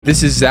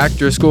This is Zach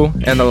Driscoll,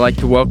 and I'd like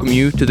to welcome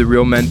you to the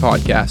Real Men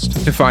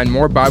Podcast. To find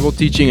more Bible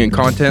teaching and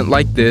content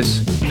like this,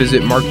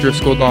 visit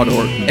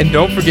markdriscoll.org. And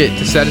don't forget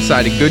to set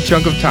aside a good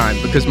chunk of time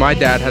because my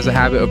dad has a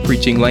habit of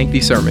preaching lengthy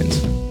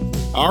sermons.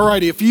 All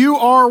right, if you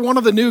are one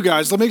of the new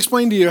guys, let me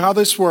explain to you how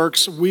this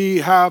works. We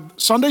have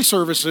Sunday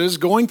services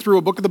going through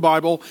a book of the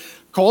Bible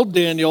called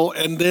Daniel,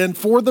 and then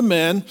for the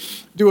men,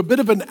 do a bit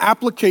of an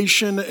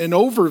application and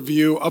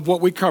overview of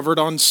what we covered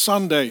on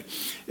Sunday.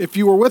 If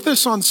you were with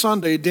us on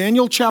Sunday,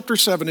 Daniel chapter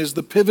 7 is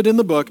the pivot in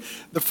the book.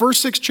 The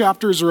first 6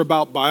 chapters are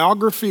about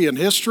biography and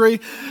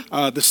history.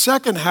 The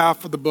second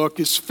half of the book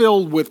is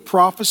filled with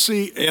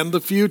prophecy and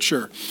the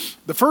future.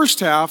 The first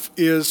half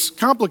is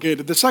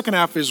complicated. The second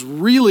half is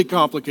really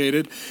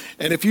complicated.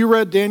 And if you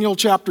read Daniel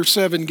chapter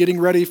 7, getting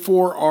ready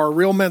for our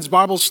Real Men's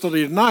Bible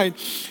study tonight,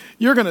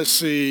 you're going to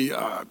see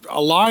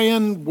a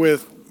lion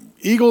with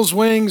eagle's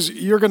wings.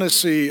 You're going to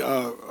see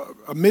a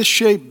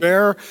misshaped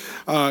bear.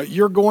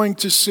 You're going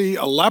to see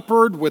a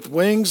leopard with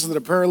wings that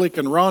apparently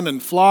can run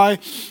and fly.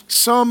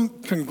 Some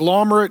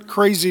conglomerate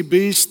crazy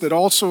beast that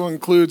also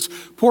includes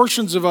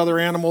portions of other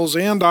animals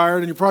and iron.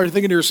 And you're probably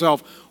thinking to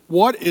yourself,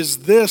 what is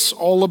this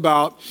all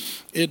about?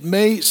 It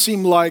may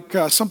seem like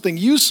something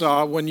you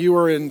saw when you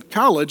were in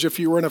college if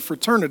you were in a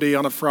fraternity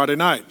on a Friday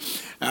night.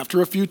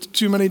 After a few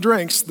too many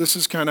drinks, this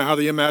is kind of how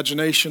the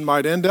imagination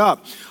might end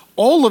up.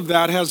 All of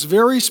that has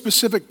very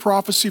specific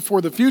prophecy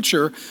for the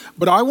future,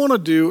 but I want to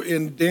do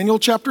in Daniel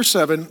chapter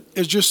 7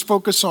 is just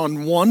focus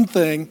on one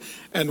thing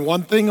and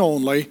one thing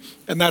only,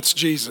 and that's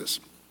Jesus.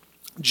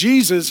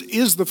 Jesus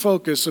is the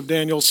focus of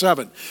Daniel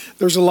 7.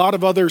 There's a lot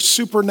of other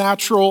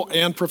supernatural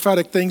and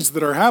prophetic things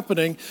that are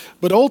happening,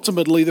 but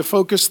ultimately the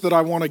focus that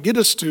I want to get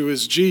us to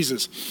is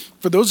Jesus.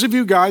 For those of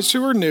you guys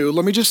who are new,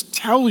 let me just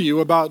tell you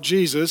about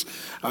Jesus.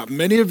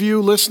 Many of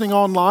you listening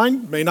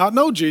online may not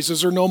know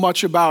Jesus or know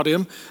much about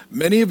him.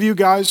 Many of you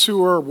guys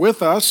who are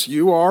with us,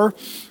 you are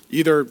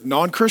either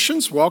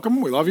non-Christians,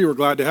 welcome, we love you, we're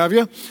glad to have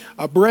you.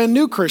 Brand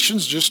new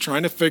Christians just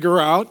trying to figure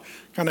out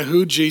kind of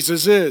who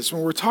Jesus is.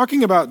 When we're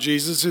talking about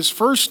Jesus, his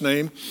first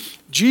name,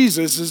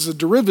 Jesus, is a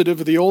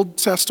derivative of the Old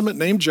Testament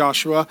name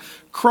Joshua.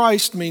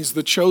 Christ means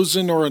the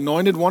chosen or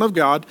anointed one of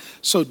God.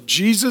 So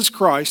Jesus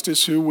Christ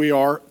is who we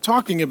are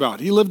talking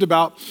about. He lived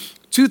about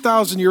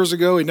 2,000 years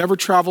ago. He never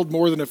traveled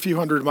more than a few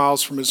hundred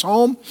miles from his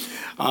home.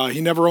 He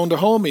never owned a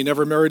home. He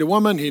never married a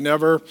woman. He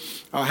never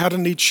had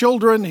any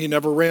children. He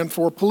never ran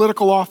for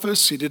political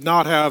office. He did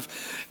not have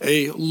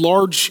a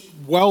large,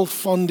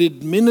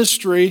 well-funded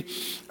ministry.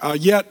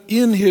 Yet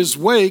in his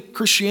wake,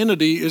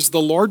 Christianity is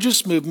the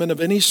largest movement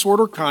of any sort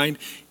or kind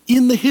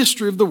in the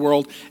history of the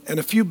world. And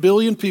a few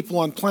billion people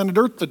on planet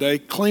Earth today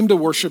claim to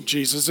worship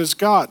Jesus as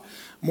God.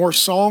 More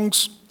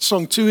songs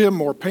sung to him,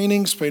 more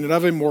paintings painted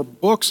of him, more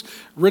books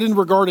written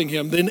regarding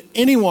him than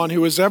anyone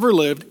who has ever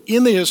lived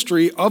in the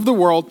history of the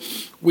world.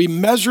 We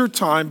measure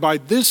time by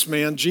this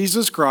man,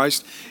 Jesus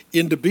Christ,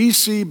 into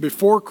BC,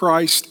 before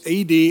Christ,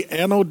 AD,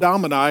 Anno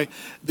Domini,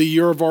 the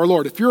year of our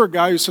Lord. If you're a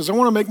guy who says, I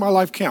want to make my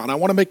life count, I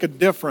want to make a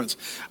difference,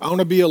 I want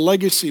to be a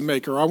legacy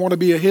maker, I want to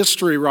be a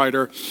history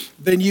writer,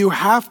 then you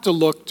have to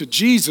look to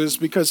Jesus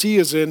because he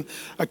is in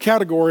a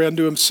category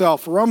unto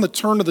himself. Around the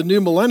turn of the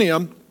new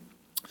millennium,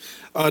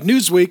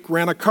 Newsweek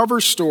ran a cover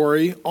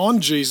story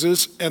on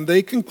Jesus, and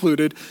they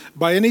concluded,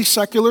 by any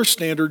secular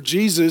standard,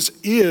 Jesus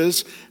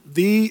is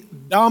the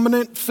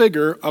dominant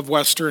figure of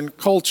Western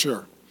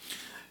culture.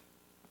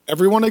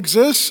 Everyone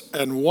exists,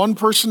 and one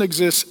person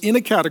exists in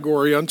a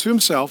category unto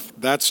himself.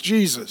 That's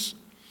Jesus.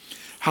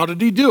 How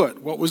did he do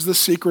it? What was the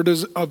secret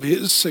of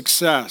his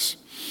success?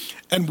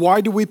 And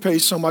why do we pay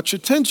so much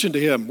attention to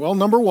him? Well,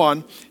 number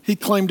one, he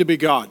claimed to be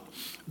God.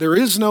 There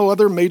is no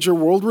other major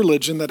world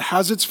religion that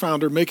has its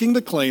founder making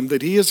the claim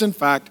that he is in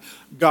fact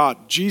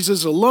God.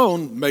 Jesus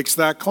alone makes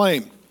that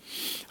claim.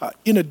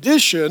 In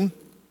addition,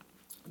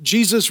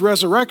 Jesus'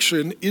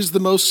 resurrection is the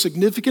most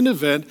significant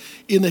event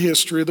in the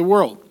history of the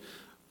world.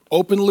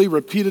 Openly,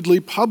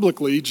 repeatedly,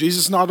 publicly,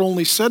 Jesus not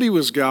only said he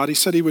was God, he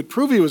said he would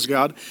prove he was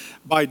God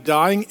by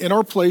dying in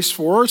our place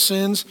for our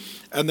sins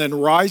and then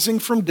rising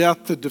from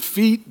death to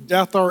defeat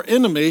death, our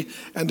enemy,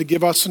 and to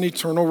give us an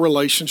eternal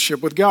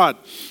relationship with God.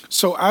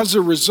 So as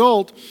a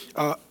result,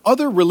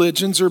 other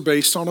religions are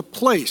based on a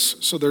place.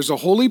 So there's a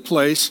holy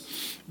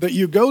place that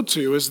you go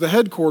to as the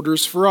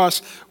headquarters. For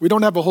us, we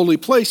don't have a holy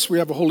place, we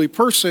have a holy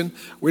person.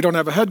 We don't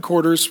have a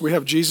headquarters, we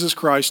have Jesus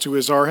Christ who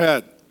is our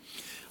head.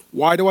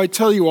 Why do I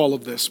tell you all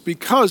of this?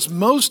 Because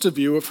most of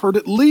you have heard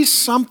at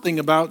least something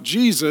about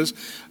Jesus,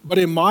 but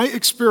in my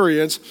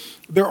experience,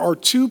 there are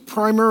 2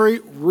 primary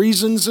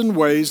reasons and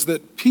ways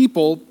that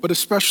people, but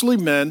especially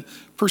men,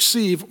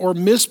 perceive or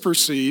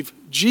misperceive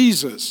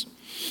Jesus.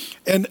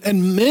 And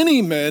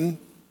many men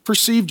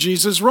perceive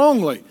Jesus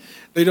wrongly.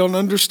 They don't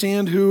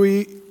understand who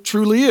he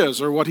truly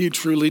is or what he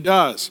truly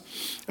does.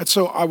 And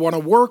so I want to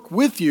work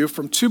with you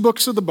from 2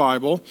 books of the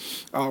Bible.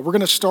 We're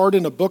going to start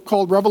in a book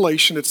called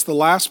Revelation. It's the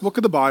last book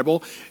of the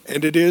Bible,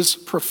 and it is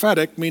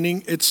prophetic,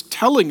 meaning it's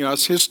telling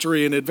us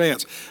history in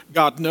advance.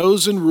 God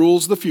knows and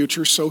rules the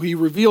future, so he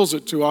reveals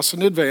it to us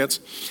in advance.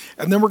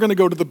 And then we're going to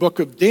go to the book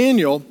of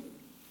Daniel,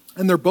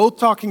 And they're both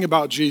talking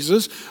about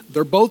Jesus.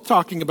 They're both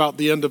talking about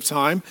the end of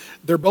time.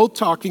 They're both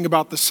talking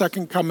about the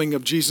second coming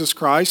of Jesus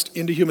Christ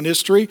into human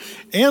history.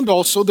 And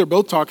also, they're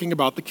both talking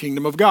about the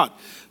kingdom of God.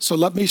 So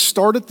let me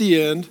start at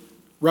the end,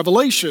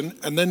 Revelation,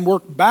 and then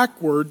work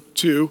backward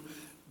to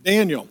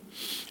Daniel.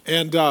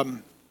 And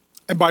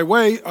by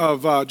way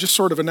of just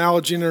sort of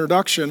analogy and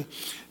introduction,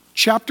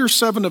 chapter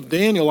 7 of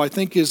Daniel, I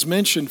think, is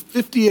mentioned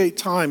 58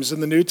 times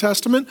in the New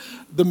Testament.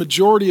 The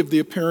majority of the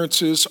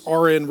appearances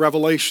are in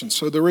Revelation.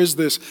 So there is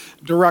this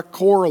direct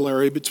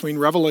corollary between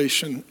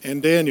Revelation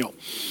and Daniel.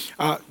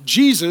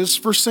 Jesus,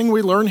 first thing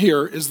we learn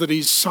here is that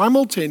he's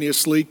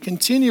simultaneously,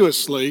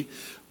 continuously,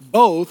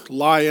 both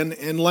lion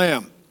and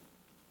lamb.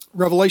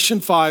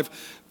 Revelation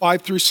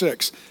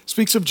 5:5-6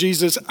 speaks of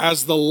Jesus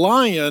as the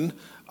Lion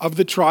of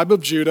the tribe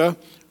of Judah.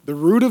 The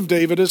root of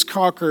David is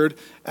conquered,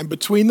 and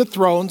between the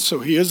thrones, so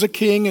he is a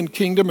king and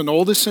kingdom, and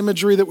all this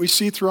imagery that we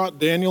see throughout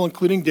Daniel,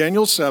 including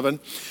Daniel 7,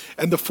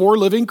 and the four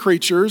living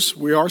creatures.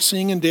 We are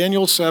seeing in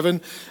Daniel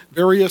 7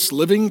 various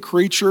living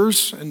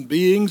creatures and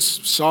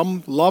beings.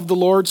 Some love the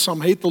Lord, some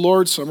hate the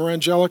Lord, some are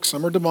angelic,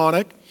 some are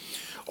demonic.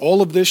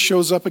 All of this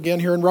shows up again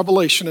here in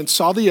Revelation. And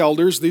saw the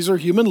elders, these are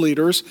human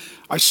leaders.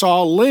 I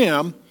saw a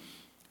lamb,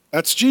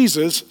 that's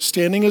Jesus,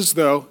 standing as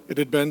though it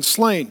had been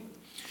slain.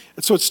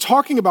 And so it's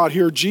talking about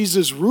here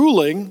Jesus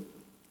ruling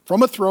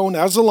from a throne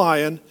as a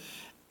lion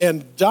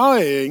and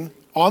dying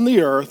on the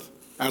earth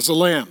as a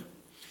lamb.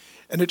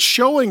 And it's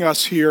showing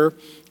us here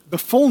the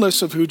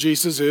fullness of who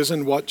Jesus is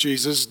and what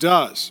Jesus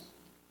does.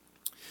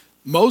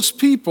 Most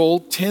people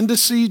tend to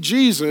see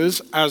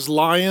Jesus as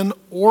lion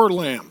or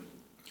lamb.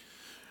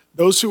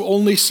 Those who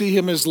only see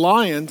him as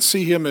lion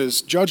see him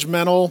as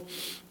judgmental,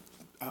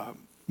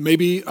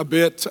 maybe a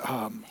bit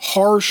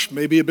harsh,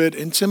 maybe a bit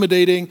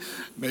intimidating,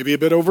 maybe a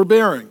bit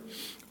overbearing.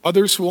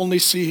 Others who only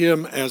see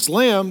him as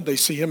lamb, they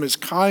see him as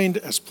kind,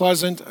 as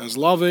pleasant, as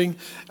loving,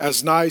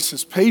 as nice,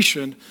 as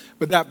patient.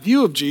 But that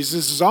view of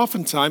Jesus is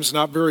oftentimes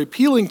not very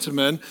appealing to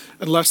men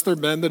unless they're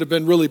men that have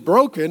been really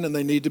broken and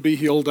they need to be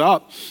healed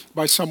up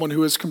by someone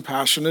who is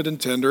compassionate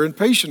and tender and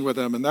patient with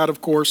them. And that,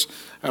 of course,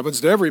 happens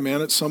to every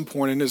man at some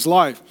point in his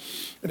life.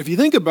 And if you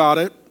think about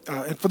it,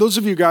 and for those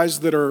of you guys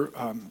that are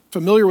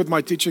familiar with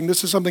my teaching,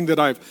 this is something that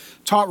I've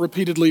taught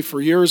repeatedly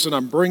for years, and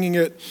I'm bringing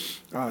it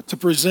to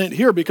present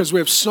here because we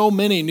have so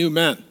many new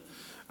men.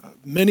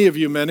 Many of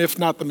you men, if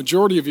not the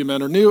majority of you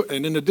men, are new,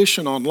 and in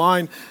addition,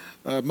 online,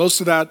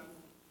 most of that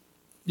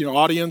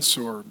audience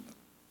or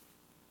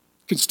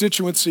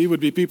constituency would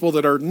be people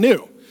that are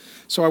new.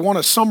 So I want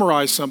to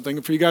summarize something.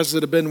 For you guys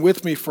that have been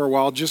with me for a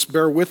while, just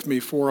bear with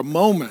me for a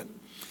moment.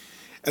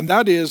 And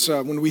that is,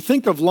 when we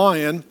think of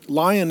lion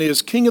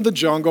is king of the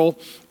jungle,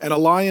 and a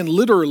lion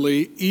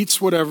literally eats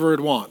whatever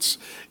it wants.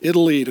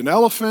 It'll eat an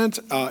elephant,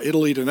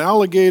 it'll eat an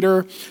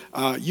alligator.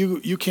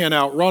 You can't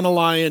outrun a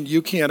lion,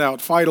 you can't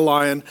outfight a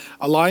lion.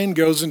 A lion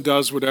goes and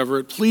does whatever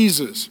it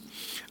pleases.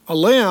 A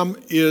lamb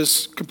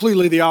is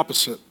completely the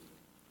opposite.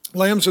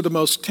 Lambs are the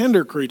most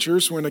tender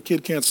creatures. When a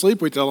kid can't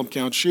sleep, we tell them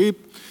count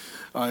sheep.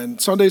 In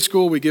Sunday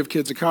school, we give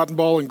kids a cotton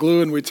ball and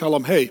glue, and we tell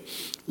them, hey,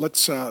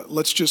 let's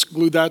just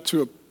glue that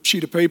to a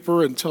sheet of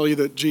paper and tell you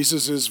that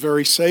Jesus is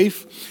very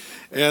safe.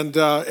 And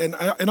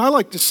I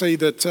like to say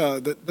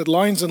that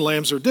lions and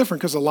lambs are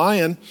different because a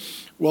lion,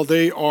 well,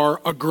 they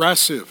are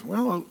aggressive.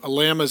 Well, a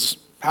lamb is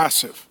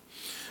passive.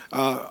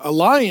 A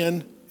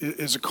lion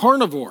is a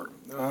carnivore.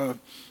 A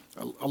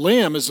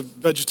lamb is a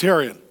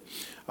vegetarian.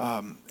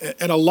 And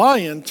a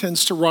lion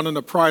tends to run in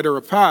a pride or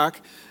a pack,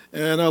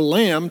 and a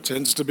lamb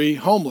tends to be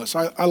homeless.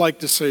 I like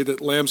to say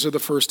that lambs are the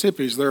first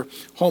hippies. They're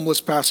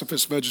homeless,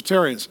 pacifist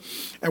vegetarians.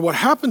 And what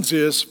happens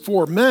is,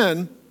 for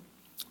men,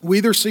 we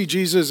either see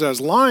Jesus as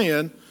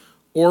lion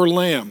or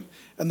lamb.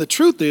 And the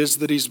truth is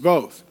that he's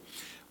both.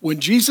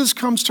 When Jesus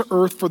comes to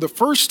earth for the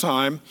first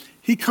time,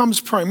 he comes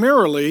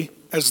primarily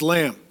as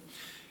lamb.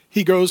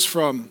 He goes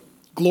from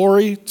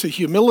glory to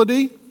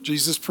humility.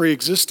 Jesus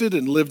pre-existed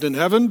and lived in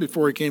heaven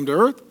before he came to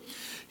earth.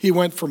 He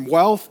went from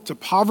wealth to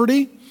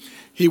poverty.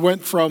 He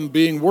went from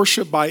being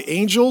worshiped by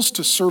angels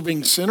to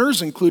serving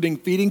sinners, including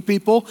feeding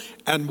people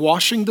and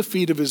washing the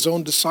feet of his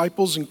own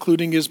disciples,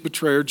 including his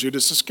betrayer,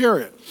 Judas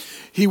Iscariot.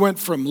 He went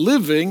from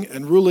living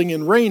and ruling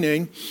and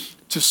reigning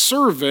to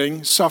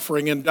serving,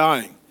 suffering, and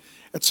dying.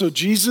 And so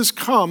Jesus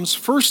comes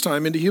first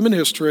time into human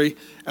history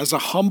as a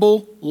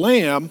humble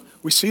lamb.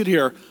 We see it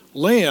here,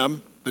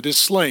 lamb that is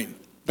slain.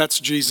 That's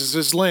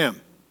Jesus'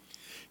 lamb.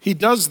 He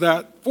does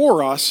that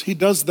for us. He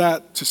does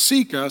that to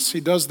seek us. He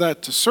does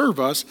that to serve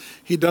us.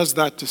 He does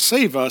that to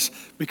save us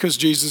because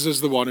Jesus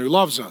is the one who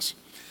loves us.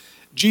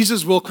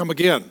 Jesus will come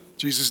again.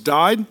 Jesus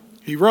died.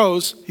 He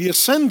rose. He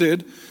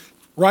ascended.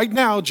 Right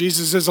now,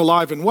 Jesus is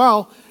alive and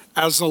well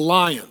as a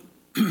lion.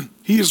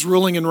 He is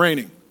ruling and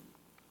reigning.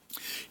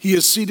 He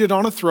is seated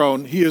on a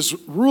throne. He is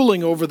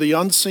ruling over the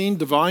unseen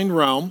divine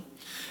realm.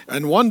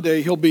 And one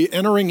day he'll be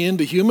entering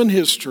into human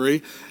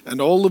history,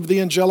 and all of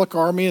the angelic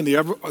army and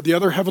the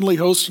other heavenly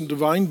hosts and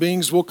divine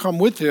beings will come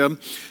with him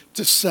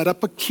to set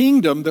up a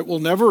kingdom that will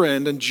never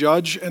end and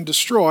judge and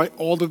destroy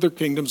all other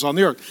kingdoms on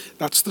the earth.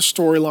 That's the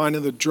storyline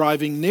and the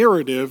driving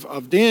narrative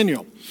of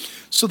Daniel.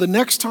 So the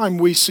next time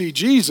we see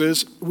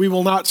Jesus, we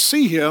will not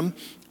see him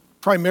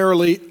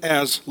primarily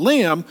as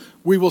lamb,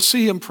 we will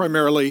see him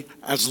primarily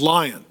as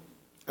lion,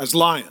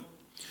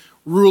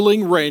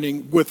 ruling,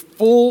 reigning with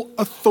full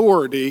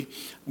authority,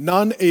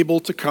 none able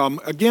to come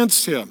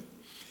against him.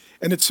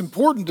 And it's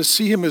important to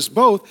see him as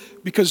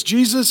both because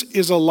Jesus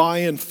is a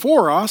lion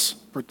for us,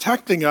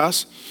 protecting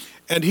us,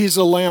 and he's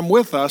a lamb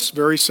with us,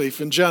 very safe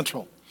and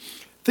gentle.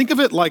 Think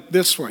of it like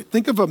this way.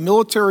 Think of a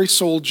military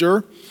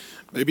soldier,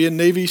 maybe a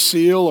Navy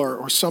SEAL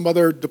or some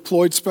other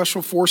deployed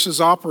special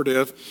forces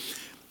operative.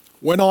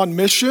 When on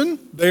mission,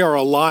 they are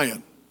a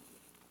lion.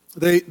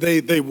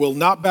 They will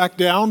not back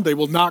down. They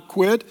will not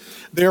quit.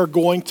 They are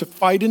going to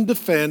fight and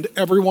defend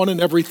everyone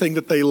and everything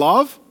that they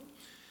love.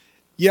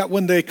 Yet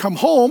when they come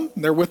home,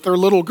 they're with their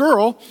little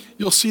girl,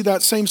 you'll see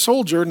that same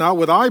soldier, not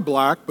with eye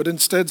black, but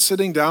instead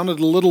sitting down at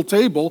a little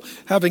table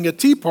having a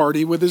tea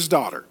party with his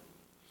daughter.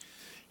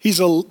 He's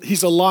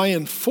a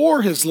lion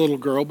for his little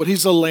girl, but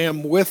he's a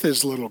lamb with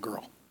his little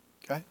girl.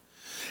 Okay?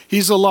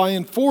 He's a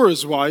lion for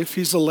his wife.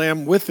 He's a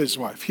lamb with his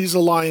wife. He's a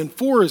lion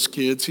for his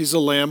kids. He's a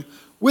lamb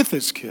with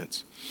his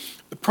kids.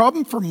 The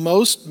problem for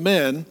most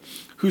men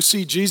who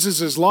see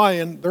Jesus as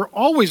lion, they're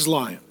always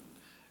lion.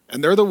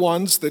 And they're the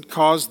ones that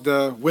cause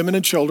the women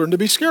and children to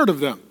be scared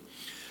of them.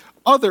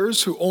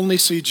 Others who only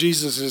see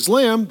Jesus as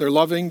lamb, they're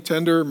loving,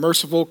 tender,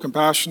 merciful,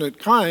 compassionate,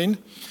 kind,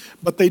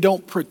 but they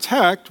don't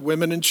protect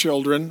women and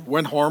children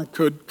when harm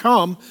could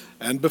come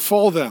and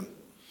befall them.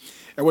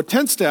 And what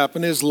tends to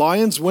happen is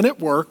lions win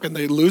at work and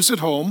they lose at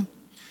home,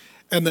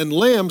 and then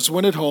lambs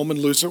win at home and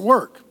lose at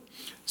work.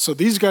 So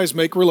these guys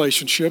make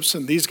relationships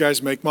and these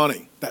guys make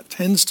money. That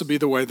tends to be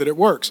the way that it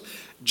works.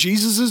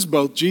 Jesus is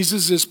both.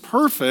 Jesus is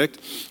perfect.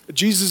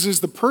 Jesus is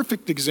the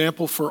perfect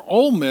example for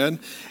all men.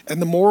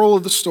 And the moral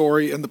of the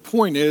story and the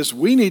point is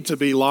we need to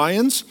be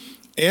lions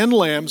and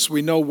lambs.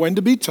 We know when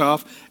to be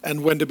tough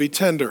and when to be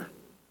tender.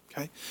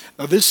 Okay?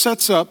 Now this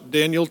sets up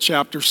Daniel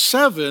chapter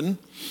 7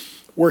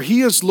 where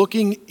he is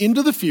looking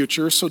into the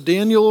future. So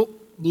Daniel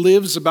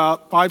lives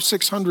about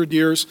 500-600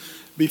 years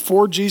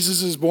before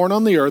Jesus is born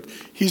on the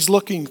earth. He's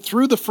looking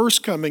through the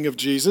first coming of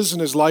Jesus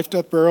and his life,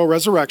 death, burial,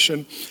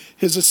 resurrection,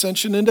 his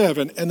ascension into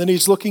heaven, and then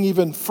he's looking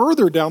even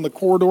further down the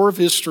corridor of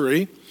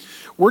history.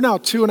 We're now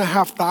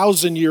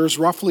 2,500 years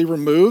roughly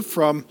removed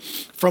from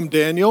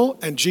Daniel,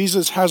 and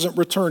Jesus hasn't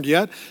returned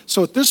yet.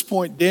 So at this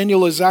point,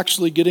 Daniel is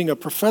actually getting a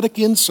prophetic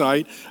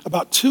insight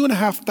about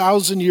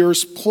 2,500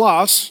 years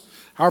plus,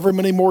 however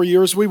many more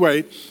years we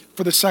wait,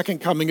 for the second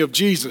coming of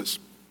Jesus.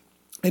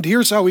 And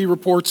here's how he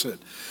reports it.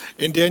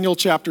 In Daniel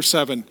chapter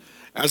 7,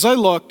 as I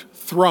looked,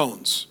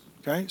 thrones.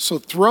 Okay, so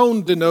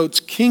throne denotes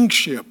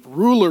kingship,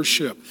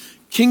 rulership,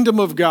 kingdom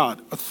of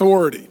God,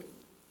 authority.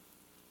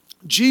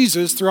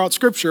 Jesus, throughout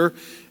Scripture,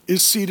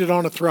 is seated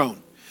on a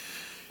throne.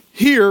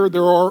 Here,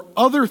 there are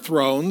other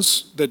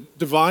thrones that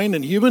divine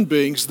and human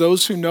beings,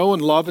 those who know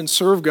and love and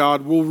serve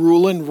God, will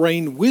rule and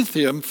reign with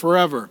him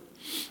forever.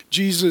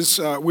 Jesus,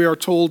 we are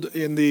told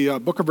in the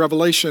book of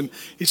Revelation,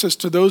 he says,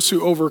 to those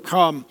who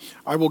overcome,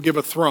 I will give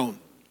a throne.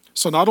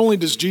 So not only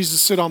does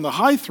Jesus sit on the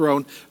high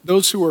throne,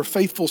 those who are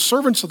faithful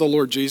servants of the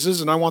Lord Jesus,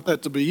 and I want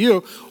that to be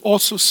you,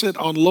 also sit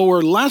on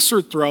lower,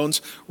 lesser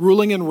thrones,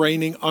 ruling and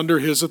reigning under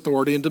his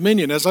authority and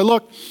dominion. As I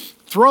look,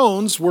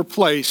 thrones were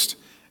placed,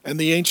 and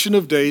the Ancient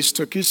of Days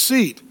took his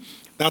seat.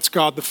 That's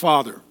God the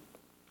Father.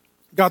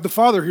 God the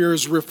Father here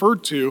is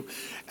referred to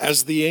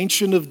as the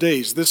Ancient of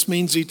Days. This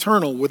means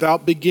eternal,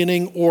 without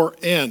beginning or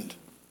end.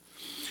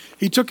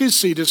 He took his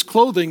seat. His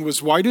clothing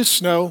was white as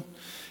snow.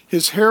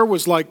 His hair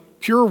was like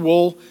pure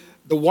wool.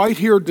 The white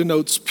here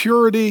denotes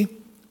purity,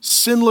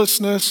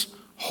 sinlessness,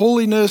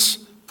 holiness,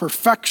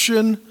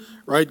 perfection,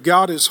 right?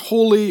 God is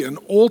holy and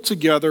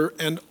altogether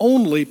and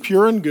only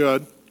pure and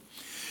good.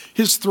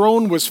 His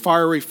throne was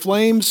fiery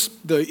flames.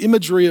 The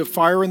imagery of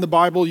fire in the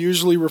Bible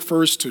usually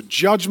refers to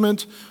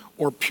judgment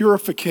or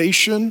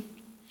purification,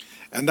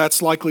 and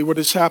that's likely what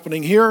is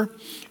happening here.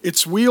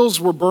 Its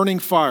wheels were burning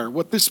fire.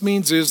 What this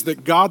means is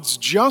that God's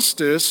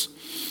justice,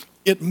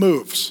 it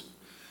moves.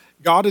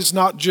 God is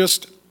not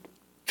just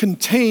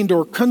contained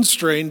or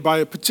constrained by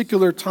a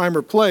particular time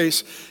or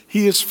place.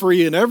 He is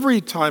free in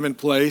every time and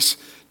place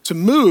to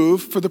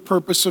move for the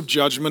purpose of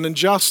judgment and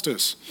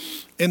justice.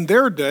 In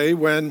their day,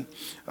 when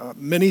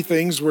many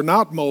things were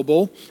not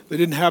mobile, they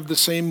didn't have the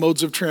same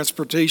modes of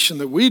transportation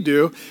that we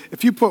do.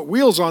 If you put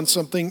wheels on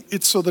something,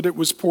 it's so that it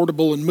was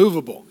portable and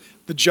movable.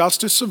 The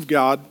justice of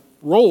God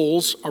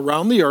rolls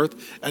around the earth,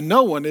 and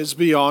no one is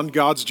beyond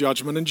God's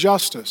judgment and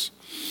justice.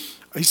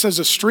 He says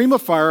a stream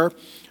of fire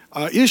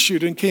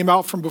issued and came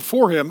out from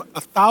before him.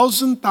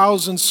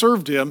 1,000,000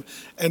 served him,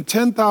 and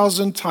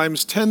 10,000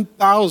 times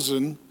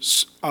 10,000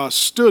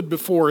 stood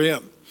before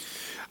him.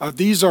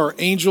 These are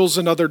angels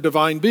and other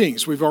divine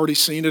beings. We've already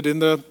seen it in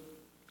the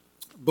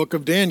book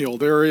of Daniel,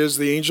 there is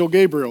the angel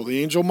Gabriel,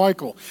 the angel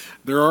Michael.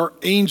 There are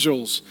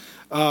angels.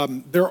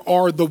 There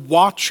are the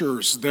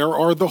watchers. There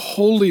are the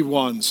holy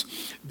ones.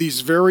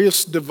 These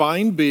various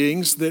divine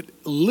beings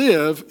that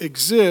live,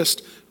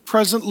 exist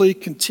presently,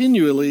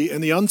 continually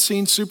in the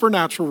unseen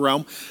supernatural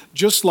realm,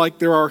 just like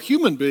there are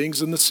human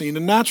beings in the seen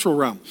and natural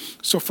realm.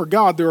 So for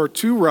God, there are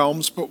two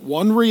realms, but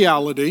one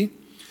reality.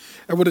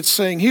 And what it's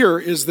saying here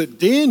is that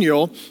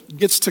Daniel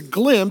gets to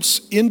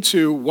glimpse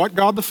into what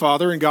God the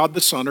Father and God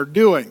the Son are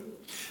doing.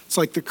 It's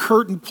like the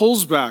curtain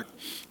pulls back.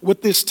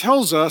 What this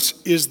tells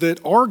us is that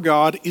our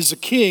God is a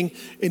king,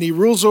 and he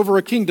rules over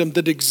a kingdom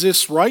that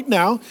exists right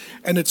now,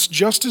 and it's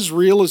just as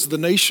real as the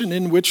nation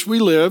in which we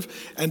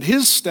live, and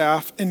his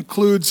staff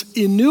includes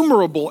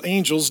innumerable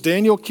angels.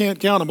 Daniel can't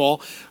count them all.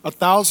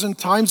 1,000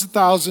 times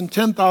 1,000,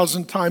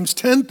 10,000 times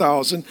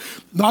 10,000,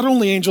 not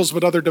only angels,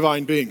 but other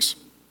divine beings.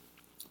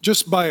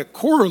 Just by a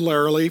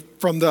corollary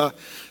from the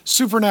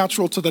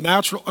supernatural to the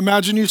natural,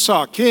 imagine you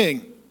saw a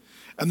king,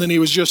 and then he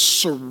was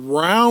just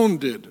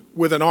surrounded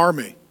with an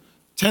army.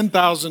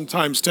 10,000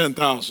 times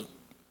 10,000.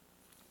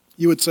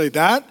 You would say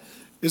that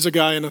is a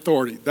guy in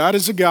authority. That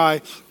is a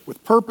guy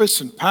with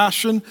purpose and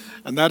passion,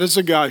 and that is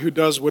a guy who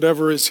does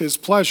whatever is his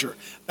pleasure.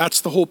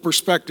 That's the whole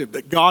perspective,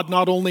 that God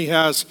not only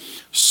has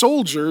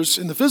soldiers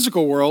in the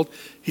physical world,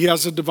 he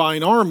has a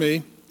divine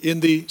army in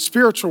the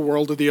spiritual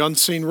world of the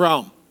unseen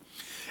realm.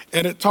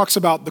 And it talks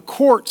about the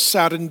court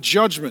sat in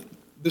judgment.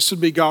 This would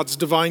be God's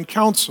divine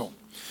counsel.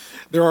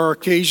 There are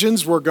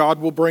occasions where God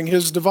will bring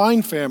his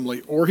divine family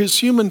or his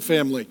human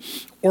family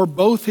or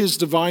both his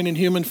divine and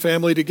human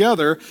family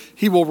together.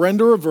 He will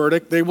render a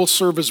verdict. They will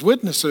serve as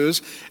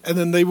witnesses, and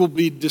then they will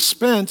be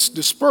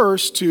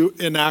dispersed to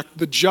enact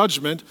the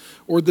judgment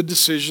or the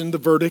decision, the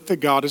verdict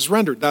that God has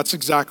rendered. That's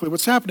exactly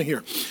what's happening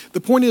here.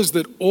 The point is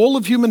that all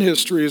of human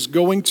history is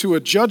going to a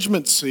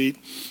judgment seat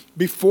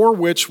before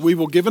which we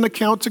will give an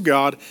account to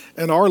God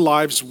and our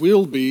lives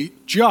will be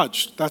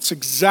judged. That's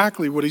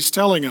exactly what he's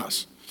telling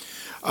us.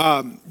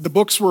 The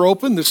books were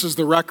open. This is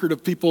the record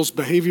of people's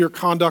behavior,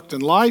 conduct,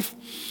 and life.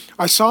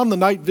 I saw in the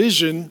night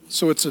vision,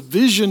 so it's a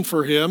vision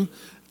for him.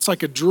 It's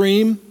like a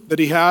dream that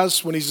he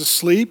has when he's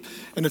asleep,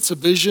 and it's a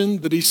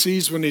vision that he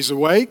sees when he's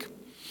awake.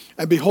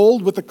 And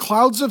behold, with the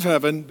clouds of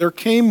heaven, there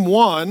came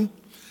one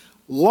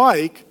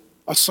like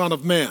a son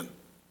of man.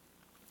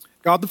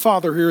 God the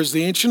Father here is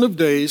the Ancient of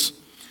Days.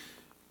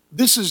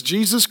 This is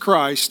Jesus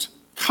Christ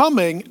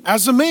coming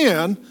as a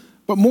man,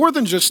 but more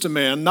than just a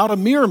man, not a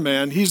mere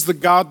man, he's the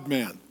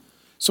God-man.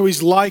 So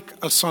he's like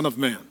a son of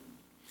man.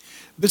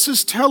 This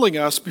is telling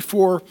us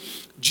before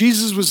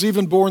Jesus was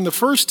even born the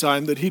first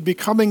time that he'd be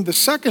coming the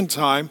second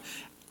time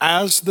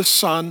as the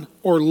son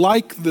or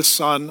like the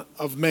son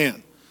of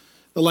man.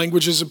 The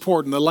language is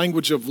important. The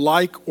language of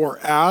like or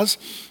as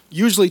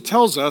usually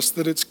tells us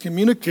that it's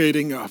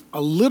communicating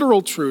a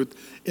literal truth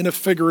in a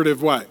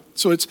figurative way.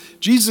 So it's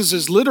Jesus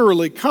is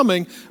literally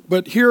coming,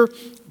 but here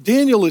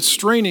Daniel is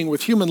straining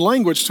with human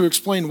language to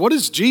explain what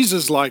is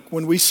Jesus like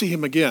when we see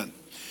him again.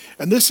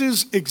 And this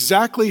is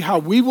exactly how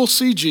we will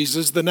see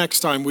Jesus the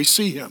next time we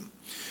see him.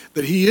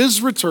 That he is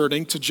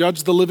returning to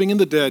judge the living and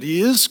the dead. He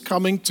is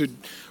coming to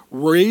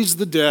raise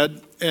the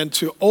dead and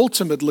to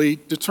ultimately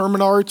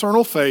determine our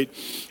eternal fate.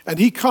 And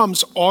he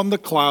comes on the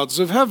clouds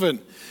of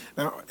heaven.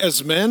 Now,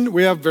 as men,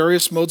 we have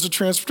various modes of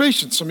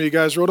transportation. Some of you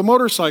guys rode a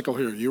motorcycle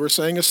here. You were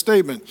saying a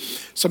statement.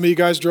 Some of you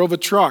guys drove a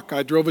truck.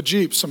 I drove a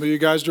Jeep. Some of you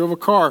guys drove a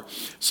car.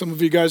 Some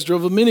of you guys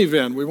drove a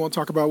minivan. We won't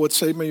talk about what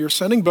statement you're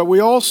sending, but we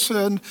all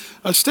send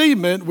a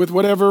statement with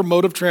whatever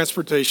mode of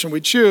transportation we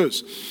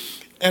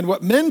choose. And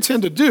what men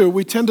tend to do,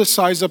 we tend to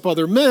size up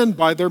other men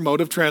by their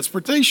mode of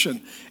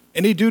transportation.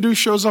 Any dude who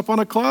shows up on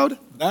a cloud,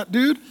 that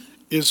dude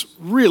is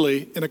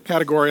really in a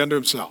category unto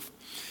himself.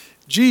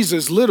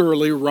 Jesus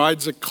literally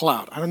rides a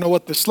cloud. I don't know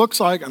what this looks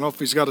like. I don't know if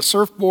he's got a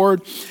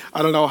surfboard.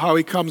 I don't know how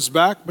he comes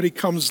back, but he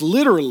comes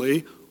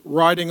literally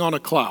riding on a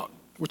cloud,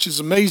 which is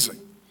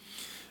amazing.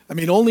 I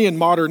mean, only in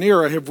modern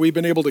era have we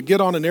been able to get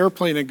on an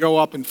airplane and go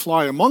up and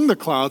fly among the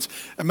clouds.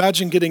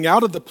 Imagine getting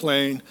out of the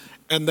plane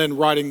and then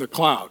riding the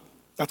cloud.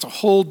 That's a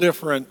whole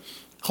different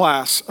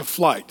class of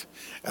flight.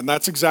 And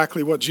that's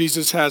exactly what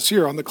Jesus has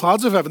here. On the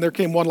clouds of heaven, there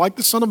came one like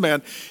the Son of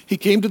Man. He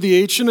came to the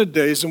Ancient of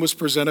Days and was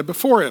presented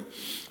before him.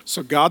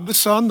 So God the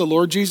Son, the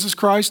Lord Jesus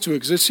Christ, who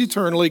exists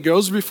eternally,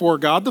 goes before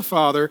God the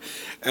Father,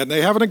 and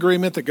they have an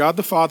agreement that God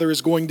the Father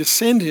is going to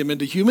send him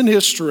into human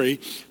history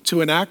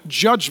to enact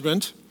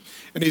judgment,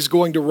 and he's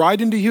going to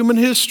ride into human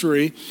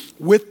history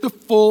with the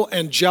full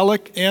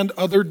angelic and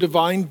other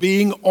divine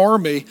being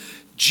army.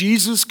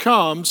 Jesus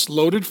comes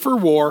loaded for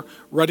war,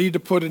 ready to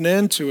put an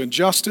end to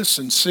injustice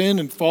and sin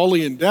and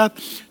folly and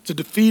death, to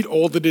defeat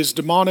all that is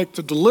demonic,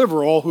 to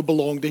deliver all who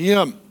belong to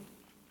him.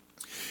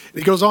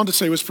 He goes on to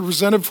say, it was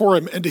presented for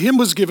him, and to him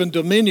was given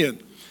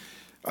dominion.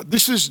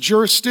 This is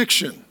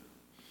jurisdiction,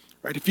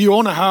 right? If you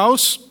own a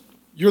house,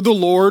 you're the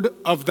lord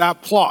of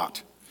that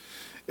plot.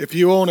 If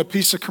you own a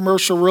piece of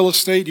commercial real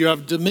estate, you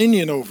have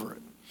dominion over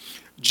it.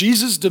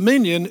 Jesus'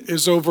 dominion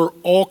is over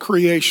all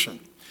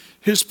creation.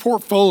 His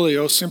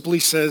portfolio simply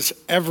says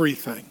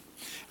everything.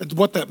 And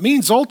what that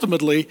means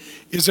ultimately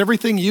is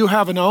everything you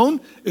have and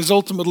own is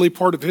ultimately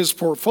part of his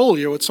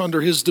portfolio. It's under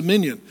his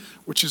dominion,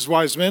 which is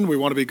wise men. We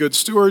want to be good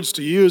stewards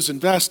to use,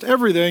 invest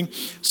everything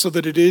so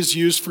that it is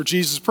used for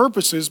Jesus'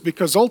 purposes,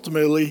 because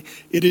ultimately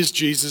it is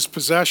Jesus'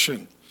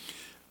 possession.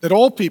 That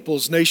all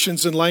peoples,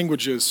 nations, and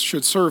languages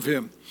should serve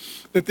him.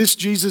 That this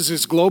Jesus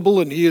is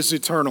global and he is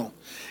eternal.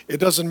 It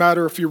doesn't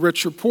matter if you're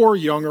rich or poor,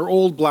 young or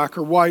old, black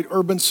or white,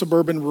 urban,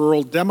 suburban,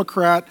 rural,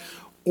 Democrat,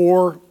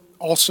 or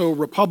also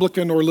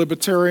Republican or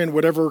Libertarian,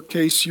 whatever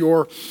case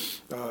your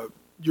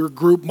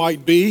group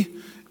might be.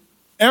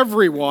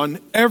 Everyone,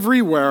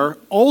 everywhere,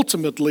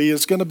 ultimately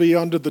is going to be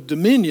under the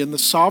dominion, the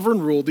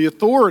sovereign rule, the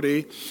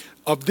authority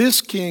of this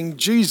King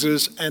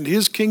Jesus and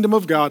his kingdom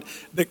of God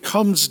that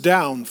comes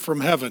down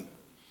from heaven.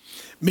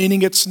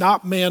 Meaning it's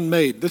not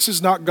man-made. This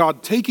is not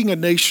God taking a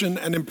nation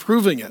and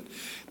improving it.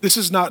 This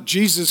is not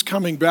Jesus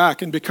coming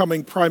back and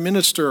becoming prime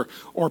minister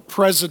or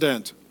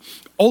president.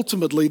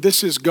 Ultimately,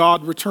 this is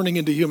God returning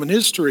into human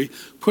history,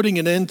 putting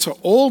an end to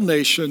all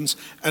nations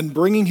and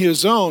bringing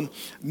his own,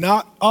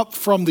 not up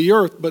from the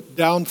earth, but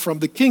down from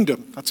the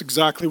kingdom. That's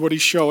exactly what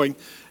he's showing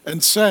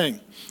and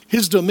saying.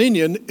 His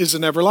dominion is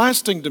an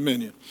everlasting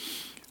dominion.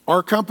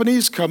 Our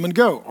companies come and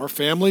go. Our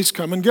families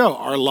come and go.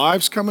 Our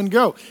lives come and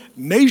go.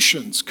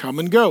 Nations come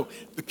and go.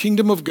 The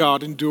kingdom of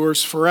God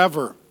endures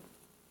forever,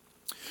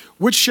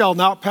 which shall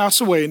not pass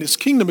away, and his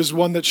kingdom is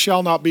one that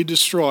shall not be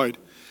destroyed.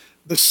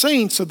 The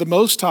saints of the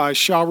Most High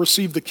shall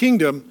receive the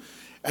kingdom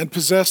and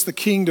possess the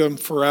kingdom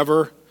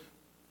forever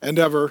and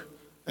ever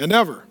and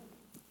ever.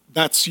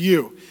 That's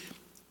you.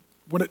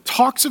 When it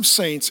talks of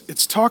saints,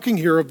 it's talking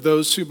here of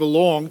those who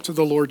belong to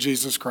the Lord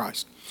Jesus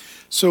Christ.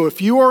 So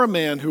if you are a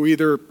man who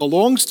either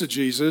belongs to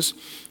Jesus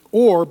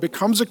or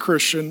becomes a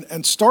Christian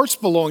and starts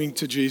belonging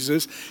to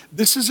Jesus,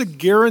 this is a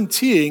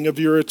guaranteeing of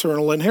your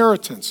eternal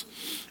inheritance.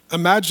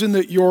 Imagine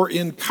that you're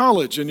in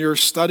college and you're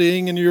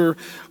studying and you're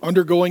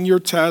undergoing your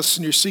tests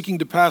and you're seeking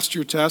to pass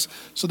your tests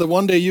so that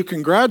one day you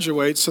can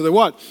graduate so that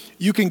what?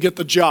 You can get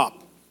the job,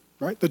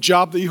 right? The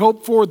job that you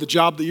hoped for, the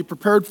job that you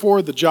prepared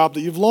for, the job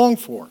that you've longed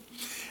for.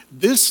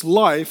 This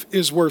life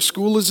is where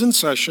school is in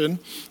session.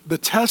 The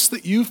tests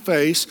that you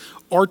face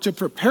are to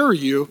prepare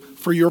you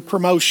for your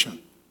promotion.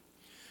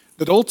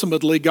 That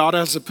ultimately God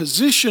has a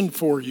position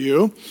for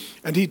you,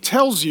 and he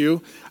tells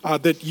you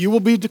that you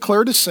will be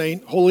declared a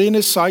saint, holy in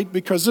his sight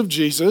because of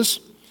Jesus,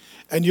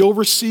 and you'll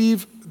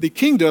receive the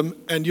kingdom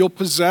and you'll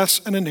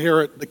possess and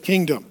inherit the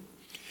kingdom.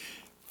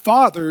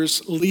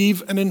 Fathers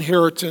leave an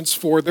inheritance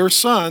for their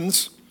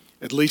sons,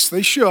 at least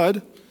they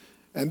should,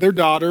 and their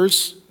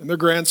daughters and their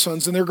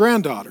grandsons and their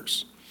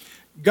granddaughters.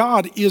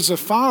 God is a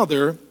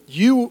father.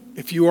 You,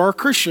 if you are a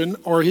Christian,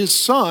 are his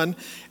son,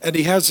 and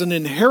he has an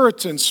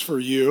inheritance for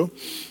you.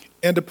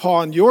 And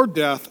upon your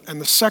death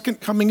and the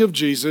second coming of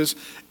Jesus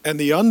and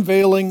the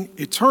unveiling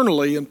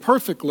eternally and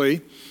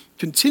perfectly,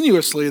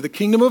 continuously, the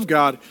kingdom of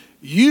God,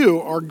 you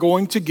are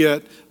going to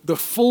get the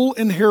full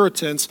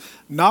inheritance,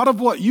 not of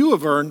what you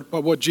have earned,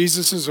 but what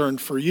Jesus has earned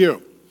for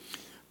you.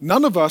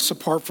 None of us,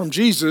 apart from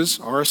Jesus,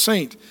 are a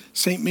saint.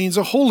 Saint means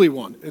a holy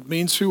one. It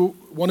means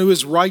one who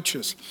is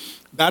righteous.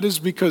 That is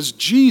because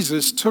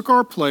Jesus took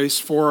our place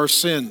for our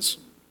sins.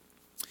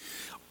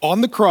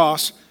 On the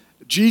cross,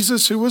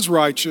 Jesus, who was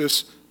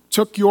righteous,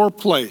 took your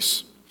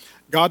place.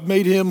 God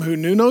made him who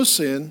knew no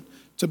sin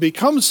to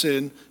become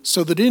sin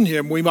so that in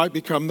him we might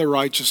become the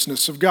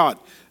righteousness of God.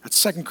 That's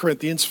 2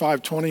 Corinthians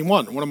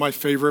 5:21, one of my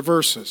favorite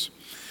verses.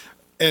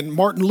 And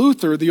Martin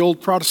Luther, the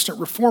old Protestant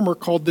reformer,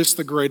 called this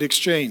the great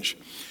exchange.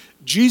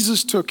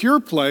 Jesus took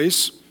your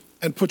place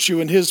and put you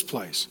in his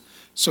place.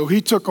 So he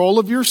took all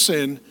of your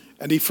sin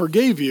and he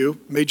forgave you,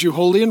 made you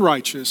holy and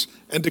righteous,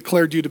 and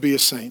declared you to be a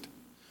saint.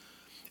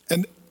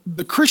 And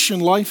the Christian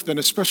life then,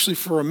 especially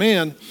for a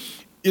man,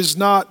 is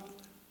not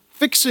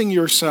fixing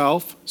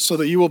yourself so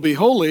that you will be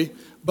holy,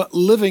 but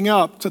living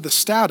up to the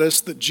status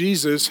that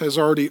Jesus has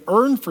already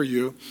earned for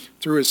you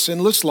through his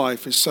sinless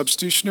life, his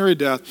substitutionary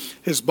death,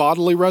 his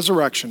bodily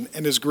resurrection,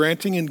 and his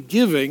granting and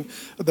giving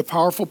the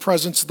powerful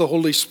presence of the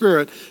Holy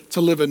Spirit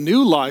to live a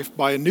new life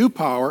by a new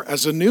power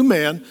as a new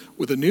man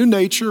with a new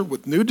nature,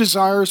 with new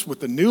desires,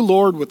 with a new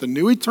Lord, with a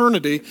new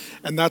eternity.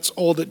 And that's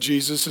all that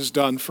Jesus has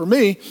done for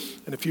me.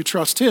 And if you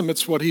trust him,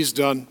 it's what he's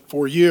done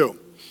for you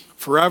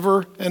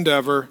forever and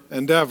ever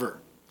and ever.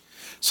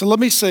 So let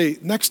me say,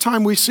 next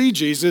time we see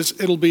Jesus,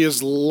 it'll be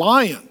as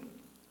lion,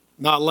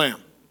 not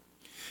lamb.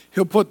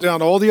 He'll put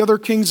down all the other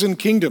kings and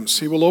kingdoms.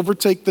 He will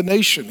overtake the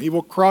nation. He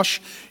will crush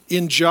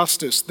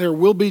injustice. There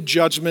will be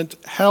judgment.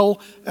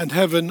 Hell and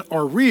heaven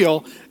are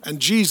real,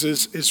 and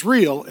Jesus is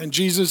real, and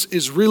Jesus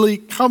is really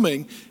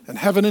coming, and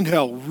heaven and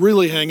hell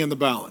really hang in the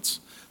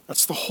balance.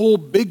 That's the whole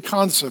big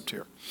concept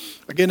here.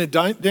 Again, in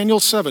Daniel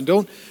 7,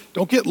 don't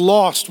get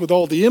lost with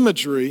all the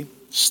imagery.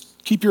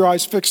 Keep your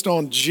eyes fixed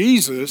on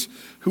Jesus,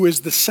 who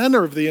is the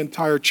center of the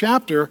entire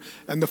chapter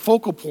and the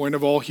focal point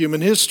of all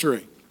human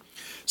history.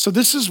 So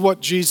this is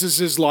what Jesus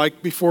is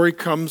like before he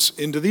comes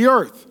into the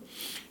earth.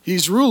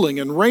 He's ruling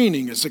and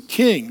reigning as a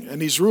king,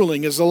 and he's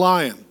ruling as a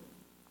lion.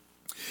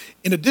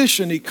 In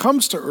addition, he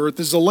comes to earth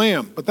as a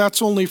lamb, but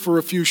that's only for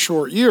a few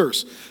short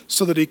years,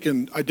 so that he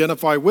can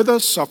identify with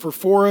us, suffer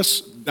for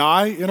us,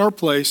 die in our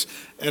place,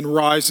 and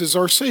rise as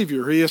our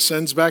Savior. He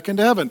ascends back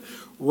into heaven.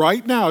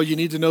 Right now, you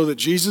need to know that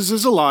Jesus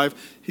is alive.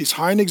 He's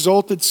high and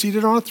exalted,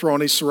 seated on a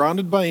throne. He's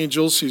surrounded by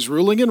angels. He's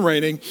ruling and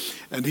reigning,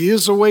 and he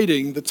is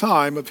awaiting the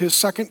time of his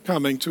second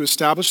coming to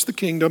establish the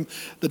kingdom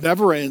that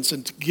never ends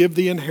and to give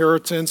the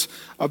inheritance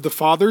of the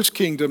Father's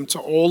kingdom to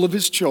all of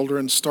his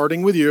children,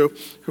 starting with you,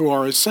 who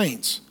are his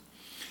saints.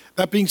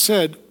 That being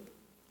said,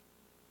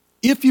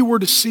 if you were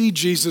to see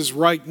Jesus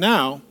right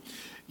now,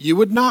 you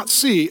would not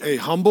see a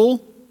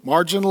humble,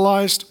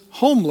 marginalized,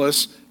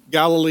 homeless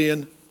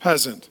Galilean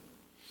peasant.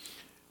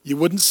 You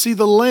wouldn't see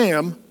the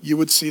lamb, you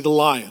would see the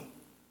lion.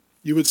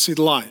 You would see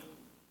the lion.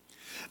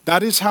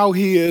 That is how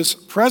he is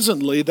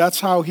presently. That's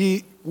how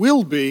he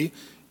will be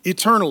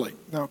eternally.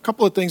 Now, a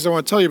couple of things I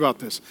want to tell you about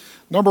this.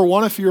 Number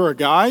one, if you're a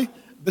guy,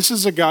 this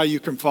is a guy you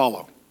can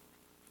follow.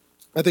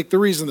 I think the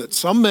reason that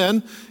some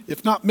men,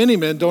 if not many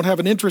men, don't have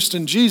an interest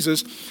in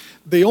Jesus,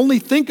 they only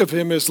think of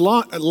him as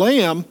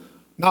lamb,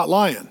 not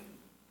lion.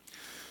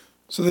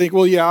 So they think,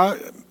 well, yeah,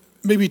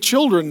 maybe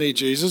children need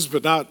Jesus,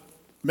 but not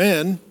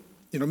men.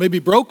 Maybe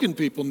broken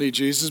people need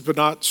Jesus, but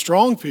not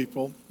strong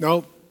people.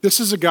 No, this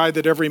is a guy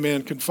that every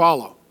man can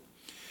follow.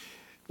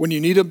 When you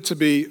need him to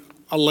be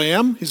a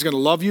lamb, he's going to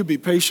love you, be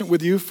patient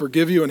with you,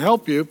 forgive you, and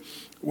help you.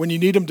 When you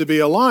need him to be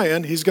a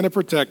lion, he's going to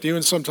protect you,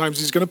 and sometimes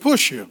he's going to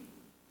push you.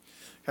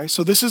 Okay,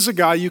 so this is a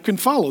guy you can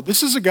follow.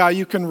 This is a guy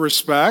you can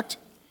respect.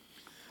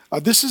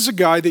 This is a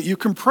guy that you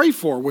can pray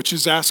for, which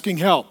is asking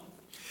help.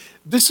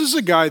 This is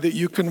a guy that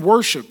you can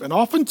worship. And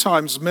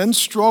oftentimes men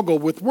struggle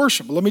with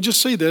worship. Let me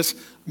just say this,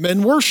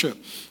 men worship.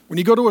 When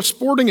you go to a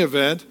sporting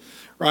event,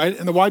 right,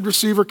 and the wide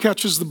receiver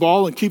catches the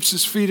ball and keeps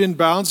his feet in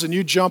bounds and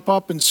you jump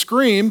up and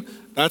scream,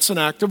 that's an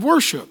act of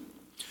worship,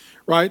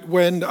 right?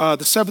 When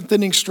the seventh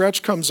inning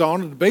stretch comes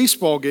on at a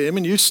baseball game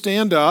and you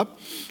stand up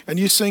and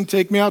you sing,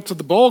 "Take Me Out to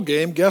the Ball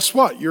Game," guess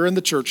what? You're in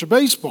the church of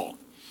baseball,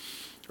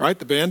 right?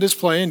 The band is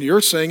playing,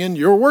 you're singing,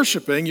 you're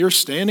worshiping, you're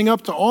standing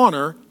up to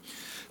honor.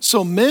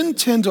 So men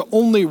tend to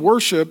only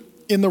worship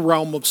in the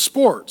realm of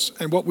sports.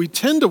 And what we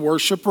tend to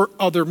worship are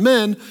other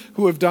men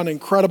who have done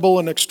incredible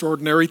and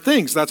extraordinary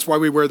things. That's why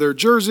we wear their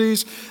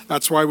jerseys.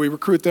 That's why we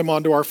recruit them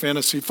onto our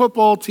fantasy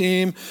football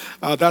team.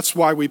 That's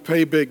why we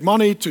pay big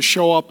money to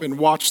show up and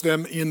watch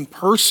them in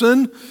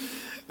person.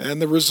 And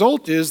the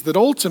result is that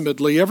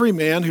ultimately every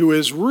man who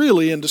is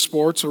really into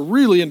sports or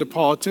really into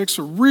politics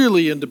or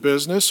really into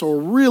business or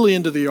really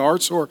into the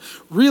arts or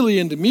really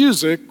into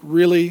music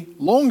really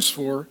longs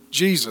for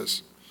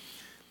Jesus.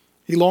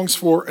 He longs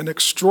for an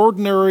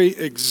extraordinary,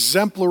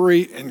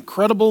 exemplary,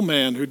 incredible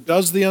man who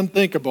does the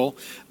unthinkable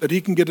that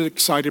he can get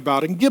excited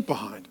about and get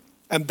behind.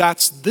 And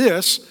that's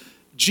this,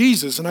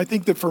 Jesus. And I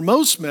think that for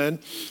most men,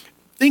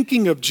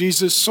 thinking of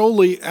Jesus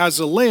solely as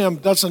a lamb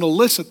doesn't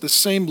elicit the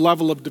same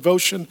level of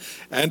devotion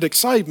and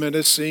excitement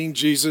as seeing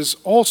Jesus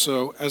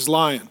also as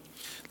lion.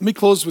 Let me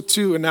close with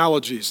two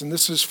analogies, and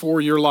this is for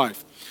your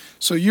life.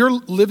 So you're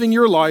living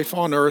your life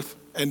on earth,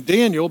 and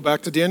Daniel,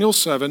 back to Daniel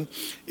 7,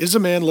 is a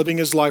man living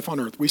his life on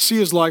earth. We see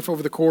his life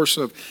over the course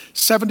of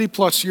 70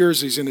 plus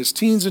years. He's in his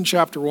teens in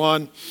chapter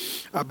 1.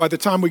 By the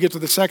time we get to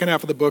the second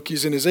half of the book,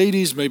 he's in his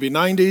 80s, maybe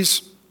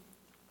 90s.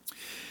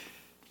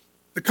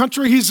 The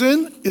country he's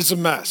in is a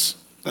mess.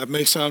 That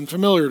may sound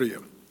familiar to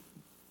you.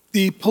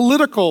 The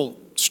political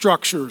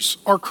structures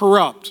are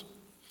corrupt.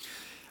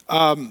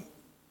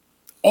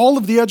 All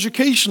of the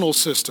educational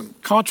system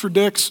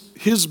contradicts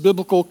his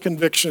biblical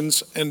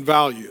convictions and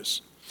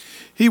values.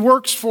 He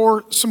works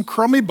for some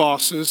crummy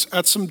bosses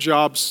at some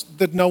jobs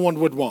that no one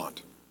would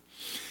want.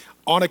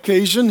 On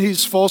occasion,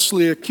 he's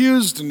falsely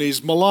accused and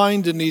he's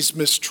maligned and he's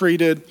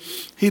mistreated.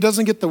 He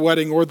doesn't get the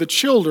wedding or the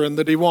children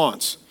that he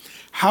wants.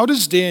 How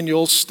does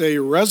Daniel stay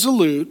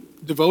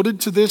resolute, devoted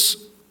to this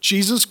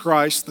Jesus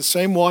Christ, the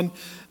same one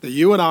that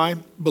you and I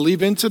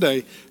believe in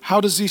today?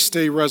 How does he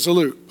stay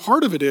resolute?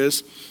 Part of it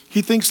is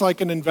he thinks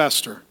like an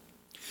investor.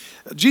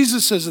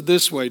 Jesus says it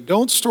this way: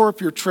 don't store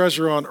up your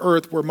treasure on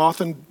earth where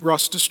moth and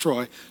rust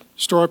destroy.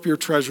 Store up your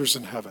treasures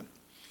in heaven.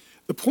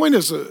 The point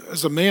as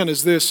a man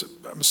is this.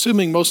 I'm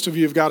assuming most of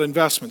you have got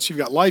investments. You've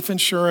got life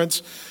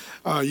insurance.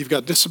 You've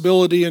got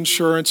disability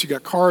insurance. You've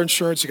got car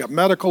insurance. You've got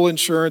medical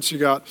insurance. You've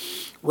got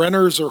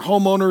renters or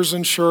homeowners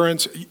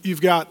insurance.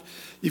 You've got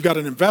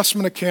an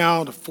investment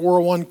account, a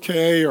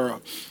 401k or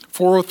a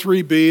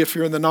 403b if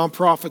you're in the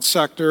nonprofit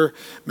sector.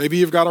 Maybe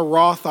you've got a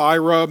Roth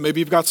IRA. Maybe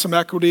you've got some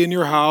equity in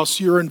your house.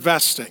 You're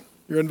investing.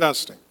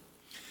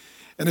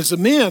 And as a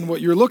man,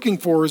 what you're looking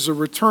for is a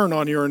return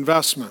on your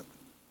investment.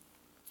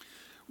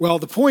 Well,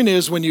 the point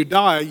is when you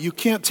die, you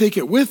can't take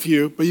it with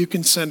you, but you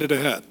can send it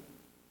ahead.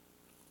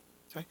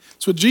 Okay?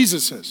 That's what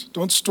Jesus says.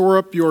 Don't store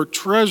up your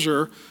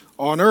treasure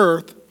on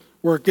earth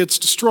where it gets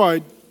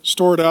destroyed.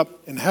 Store it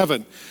up in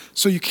heaven.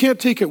 So you can't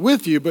take it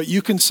with you, but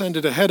you can send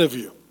it ahead of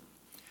you.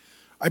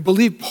 I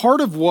believe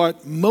part of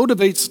what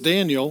motivates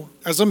Daniel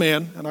as a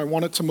man, and I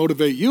want it to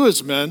motivate you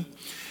as men,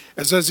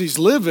 is as he's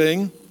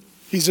living,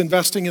 he's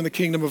investing in the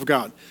kingdom of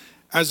God.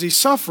 As he's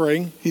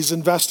suffering, he's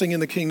investing in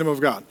the kingdom of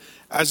God.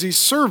 As he's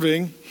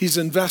serving, he's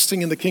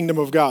investing in the kingdom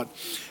of God.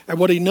 And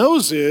what he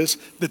knows is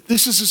that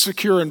this is a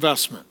secure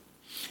investment.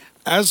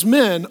 As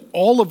men,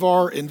 all of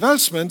our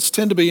investments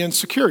tend to be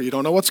insecure. You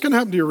don't know what's going to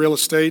happen to your real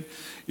estate.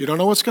 You don't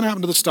know what's going to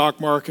happen to the stock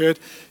market.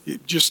 You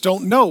just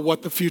don't know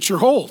what the future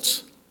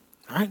holds.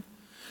 All right?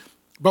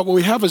 But what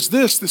we have is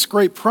this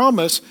great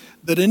promise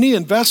that any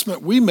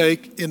investment we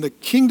make in the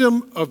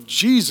kingdom of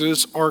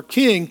Jesus, our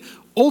King,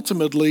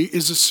 ultimately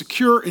is a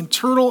secure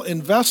internal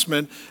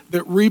investment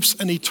that reaps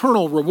an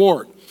eternal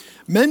reward.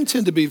 Men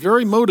tend to be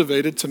very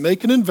motivated to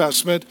make an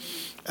investment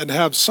and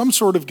have some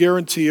sort of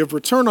guarantee of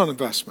return on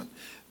investment.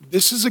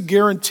 This is a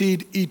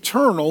guaranteed,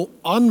 eternal,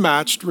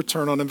 unmatched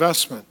return on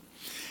investment.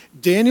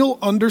 Daniel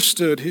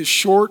understood his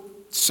short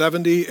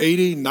 70,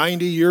 80,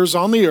 90 years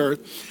on the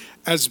earth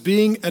as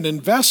being an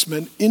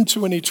investment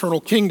into an eternal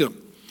kingdom.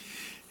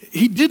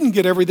 He didn't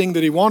get everything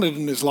that he wanted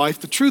in his life.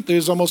 The truth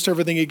is, almost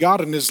everything he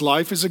got in his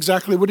life is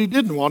exactly what he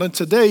didn't want. And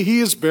today, he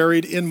is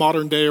buried in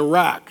modern-day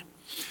Iraq.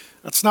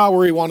 That's not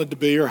where he wanted to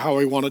be or how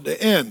he wanted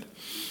to end.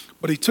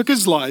 But he took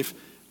his life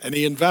and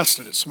he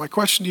invested it. So my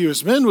question to you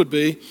as men would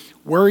be,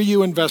 where are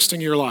you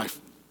investing your life?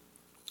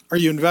 Are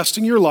you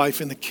investing your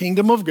life in the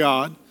kingdom of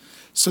God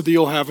so that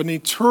you'll have an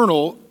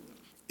eternal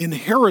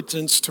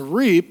inheritance to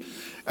reap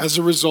as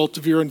a result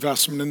of your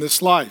investment in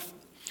this life?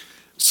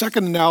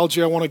 Second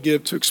analogy I want to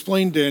give to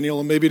explain Daniel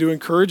and maybe to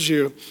encourage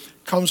you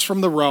comes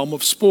from the realm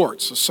of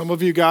sports. So some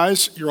of you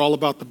guys, you're all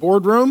about the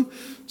boardroom.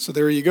 So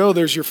there you go.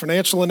 There's your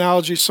financial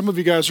analogy. Some of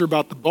you guys are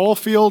about the ball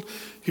field.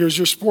 Here's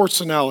your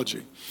sports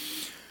analogy.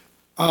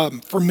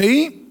 For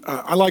me,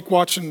 I like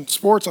watching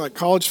sports. I like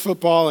college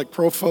football, I like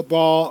pro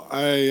football.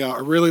 I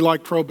really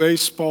like pro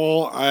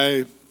baseball.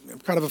 I'm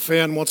kind of a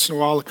fan once in a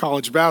while of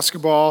college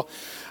basketball.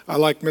 I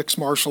like mixed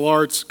martial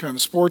arts, kind of a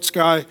sports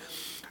guy.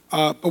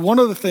 But one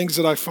of the things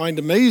that I find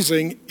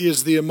amazing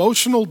is the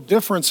emotional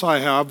difference I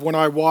have when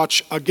I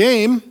watch a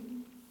game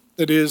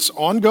that is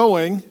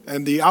ongoing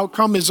and the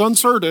outcome is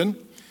uncertain,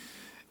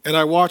 and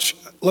I watch,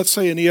 let's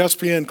say, an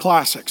ESPN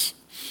Classics.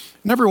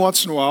 And every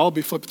once in a while, I'll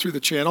be flipping through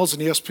the channels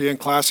and ESPN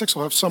Classics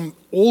will have some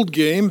old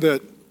game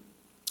that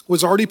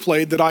was already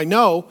played that I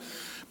know,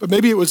 but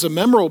maybe it was a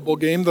memorable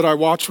game that I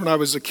watched when I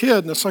was a kid,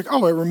 and it's like,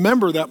 oh, I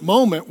remember that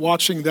moment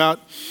watching that,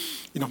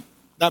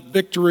 that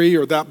victory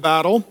or that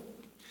battle.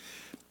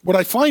 What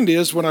I find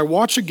is when I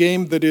watch a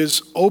game that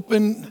is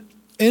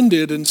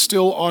open-ended and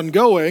still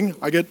ongoing,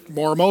 I get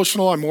more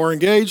emotional, I'm more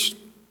engaged.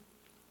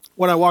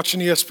 When I watch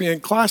an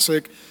ESPN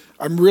Classic,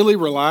 I'm really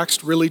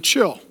relaxed, really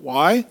chill.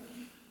 Why?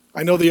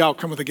 I know the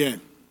outcome of the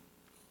game.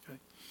 Okay.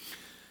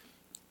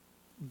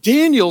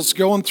 Daniel's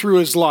going through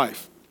his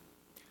life.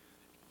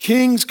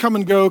 Kings come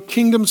and go,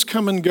 kingdoms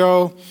come and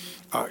go.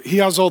 He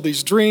has all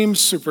these dreams,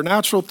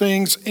 supernatural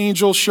things,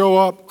 angels show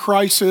up,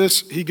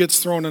 crisis, he gets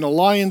thrown in a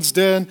lion's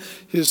den,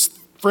 his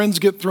friends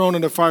get thrown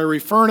in a fiery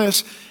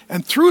furnace,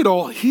 and through it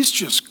all, he's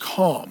just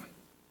calm.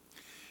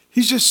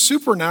 He's just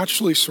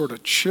supernaturally sort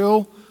of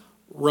chill,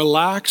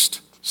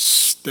 relaxed,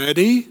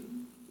 steady.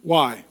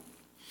 Why?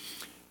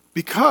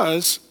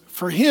 Because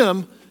for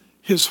him,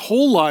 his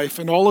whole life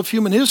and all of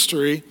human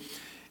history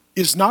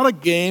is not a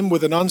game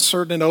with an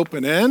uncertain and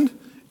open end,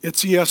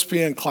 it's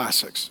ESPN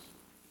Classics.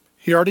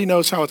 He already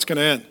knows how it's going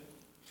to end.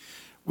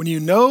 When you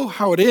know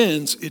how it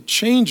ends, it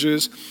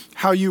changes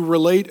how you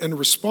relate and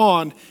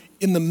respond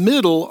in the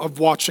middle of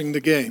watching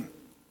the game.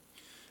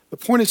 The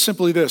point is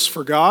simply this: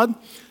 for God,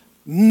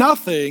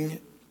 nothing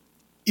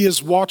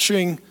is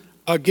watching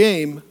a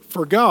game.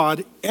 For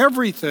God,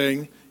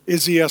 everything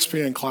is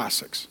ESPN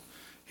Classics.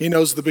 He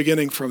knows the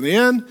beginning from the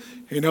end.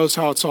 He knows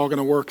how it's all going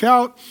to work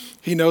out.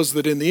 He knows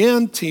that in the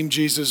end, Team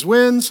Jesus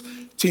wins.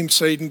 Team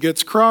Satan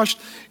gets crushed.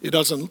 It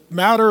doesn't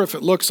matter if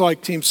it looks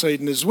like Team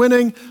Satan is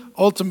winning.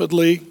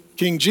 Ultimately,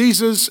 King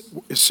Jesus,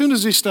 as soon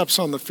as he steps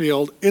on the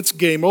field, it's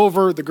game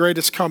over, the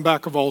greatest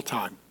comeback of all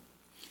time.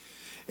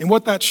 And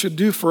what that should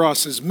do for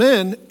us as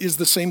men is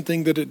the same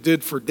thing that it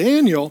did for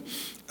Daniel,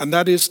 and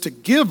that is to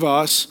give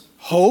us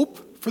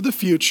hope for the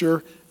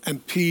future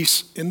and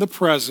peace in the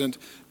present,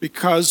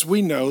 because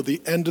we know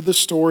the end of the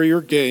story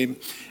or game,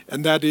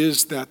 and that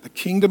is that the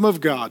kingdom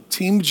of God,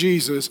 Team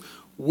Jesus,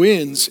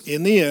 wins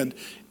in the end.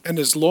 And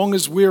as long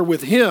as we're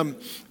with him,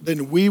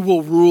 then we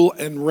will rule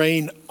and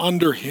reign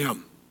under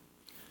him.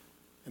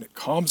 And it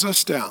calms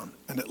us down,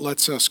 and it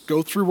lets us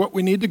go through what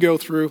we need to go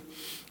through,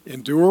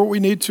 endure what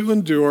we need to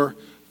endure,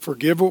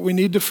 forgive what we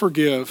need to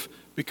forgive,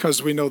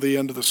 because we know the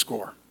end of the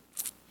score.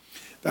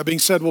 That being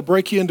said, we'll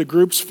break you into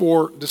groups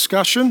for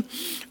discussion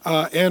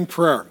and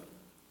prayer.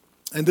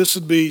 And this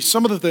would be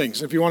some of the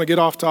things. If you want to get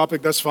off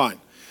topic, that's fine.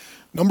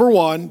 Number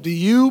one, do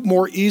you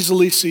more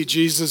easily see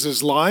Jesus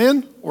as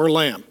lion or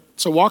lamb?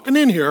 So walking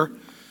in here,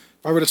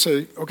 if I were to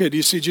say, okay, do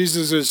you see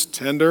Jesus as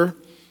tender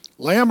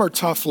lamb or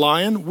tough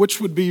lion?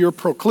 Which would be your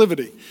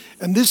proclivity?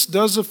 And this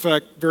does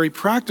affect very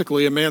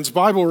practically a man's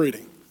Bible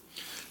reading.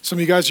 Some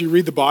of you guys, you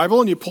read the Bible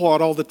and you pull out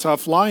all the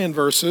tough lion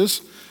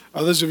verses.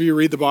 Others of you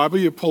read the Bible,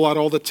 you pull out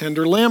all the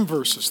tender lamb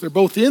verses. They're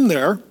both in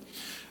there.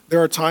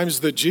 There are times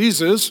that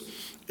Jesus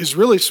is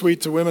really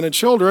sweet to women and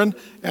children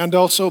and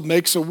also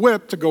makes a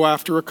whip to go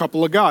after a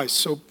couple of guys.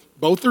 So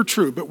both are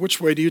true, but which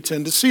way do you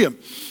tend to see them?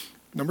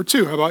 Number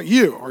two, how about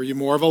you? Are you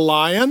more of a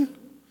lion,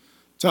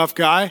 tough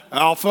guy,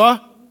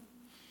 alpha,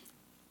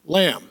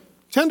 lamb,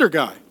 tender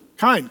guy,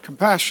 kind,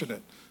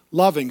 compassionate,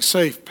 loving,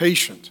 safe,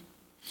 patient?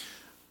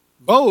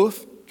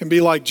 Both can be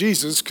like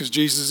Jesus because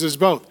Jesus is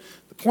both.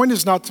 The point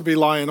is not to be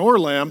lion or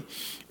lamb.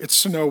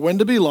 It's to know when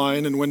to be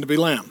lion and when to be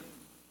lamb.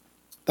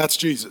 That's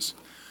Jesus.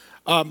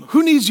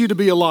 Who needs you to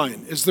be a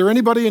lion? Is there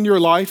anybody in your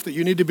life that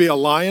you need to be a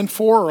lion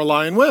for or a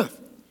lion with?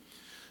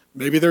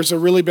 Maybe there's a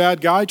really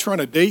bad guy trying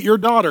to date your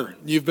daughter.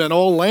 You've been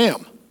all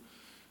lamb,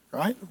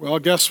 right? Well,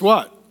 guess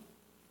what?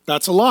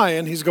 That's a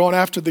lion. He's going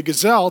after the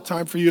gazelle.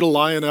 Time for you to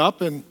lion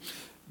up and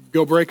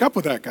go break up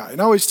with that guy.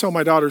 And I always tell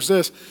my daughters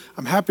this: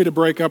 I'm happy to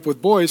break up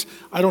with boys.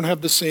 I don't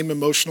have the same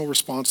emotional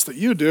response that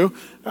you do.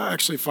 I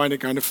actually find it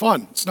kind of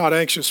fun. It's not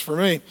anxious for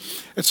me.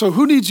 And so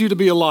who needs you to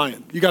be a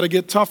lion? You got to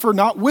get tougher,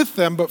 not with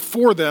them, but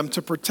for them,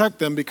 to protect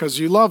them because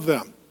you love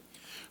them.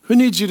 Who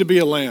needs you to be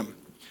a lamb?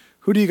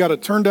 Who do you got to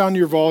turn down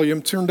your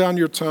volume, turn down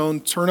your tone,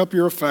 turn up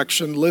your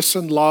affection,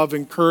 listen, love,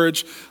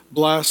 encourage,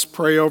 bless,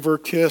 pray over,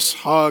 kiss,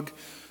 hug,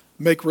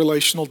 make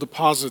relational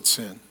deposits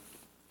in?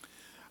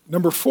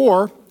 Number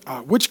four,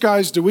 which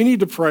guys do we need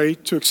to pray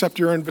to accept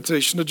your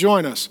invitation to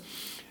join us?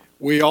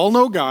 We all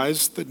know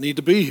guys that need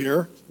to be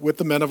here with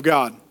the men of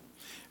God.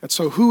 And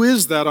so who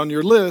is that on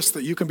your list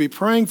that you can be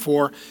praying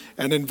for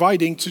and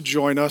inviting to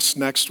join us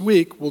next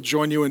week? We'll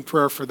join you in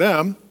prayer for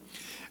them.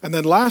 And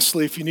then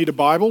lastly, if you need a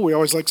Bible, we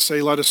always like to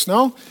say, let us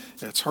know.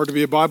 It's hard to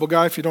be a Bible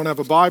guy if you don't have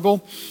a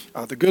Bible.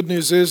 The good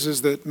news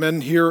is that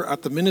men here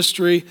at the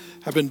ministry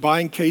have been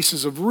buying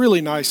cases of really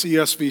nice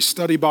ESV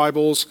study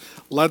Bibles,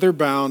 leather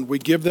bound. We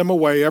give them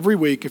away every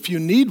week if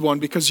you need one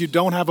because you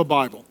don't have a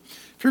Bible.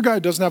 If your guy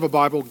doesn't have a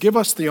Bible, give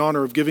us the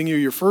honor of giving you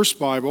your first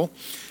Bible,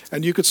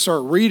 and you could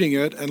start reading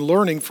it and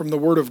learning from the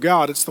Word of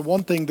God. It's the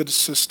one thing that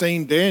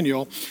sustained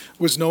Daniel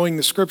was knowing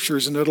the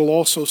Scriptures, and it'll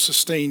also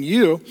sustain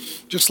you.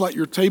 Just let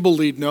your table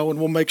lead know, and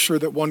we'll make sure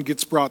that one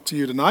gets brought to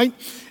you tonight.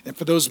 And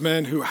for those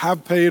men who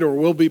have paid or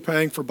will be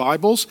paying for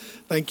Bibles,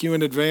 thank you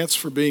in advance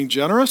for being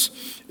generous.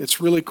 It's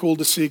really cool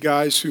to see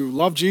guys who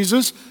love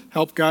Jesus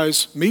help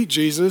guys meet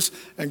Jesus,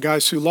 and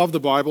guys who love the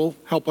Bible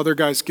help other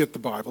guys get the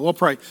Bible. I'll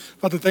pray.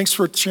 Father, thanks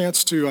for a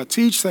chance to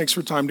teach. Thanks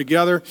for time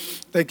together.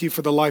 Thank you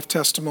for the life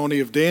testimony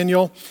of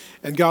Daniel.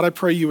 And God, I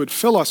pray you would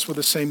fill us with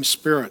the same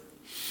Spirit,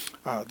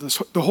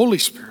 the Holy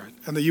Spirit,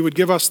 and that you would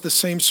give us the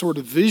same sort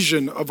of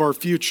vision of our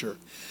future.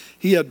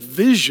 He had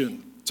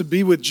vision to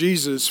be with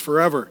Jesus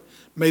forever.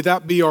 May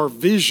that be our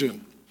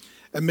vision,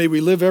 and may we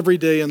live every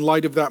day in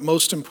light of that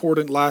most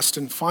important last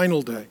and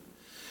final day.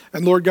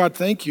 And Lord God,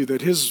 thank you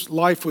that his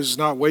life was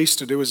not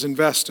wasted, it was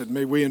invested.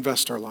 May we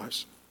invest our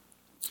lives.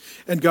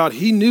 And God,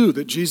 he knew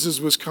that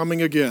Jesus was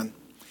coming again,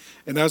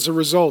 and as a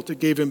result, it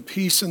gave him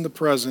peace in the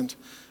present,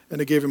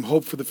 and it gave him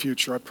hope for the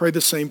future. I pray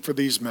the same for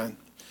these men.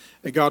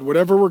 And God,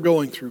 whatever we're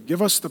going through,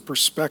 give us the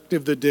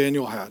perspective that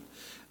Daniel had,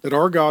 that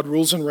our God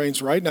rules and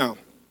reigns right now.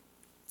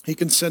 He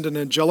can send an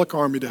angelic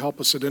army to help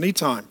us at any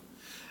time.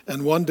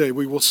 And one day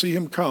we will see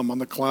him come on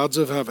the clouds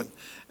of heaven.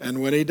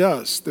 And when he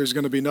does, there's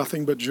going to be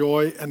nothing but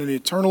joy and an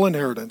eternal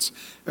inheritance.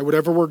 And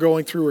whatever we're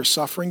going through or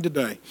suffering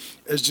today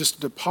is just a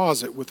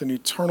deposit with an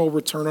eternal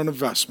return on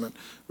investment,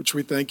 which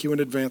we thank you in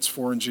advance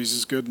for in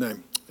Jesus' good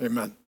name. Amen.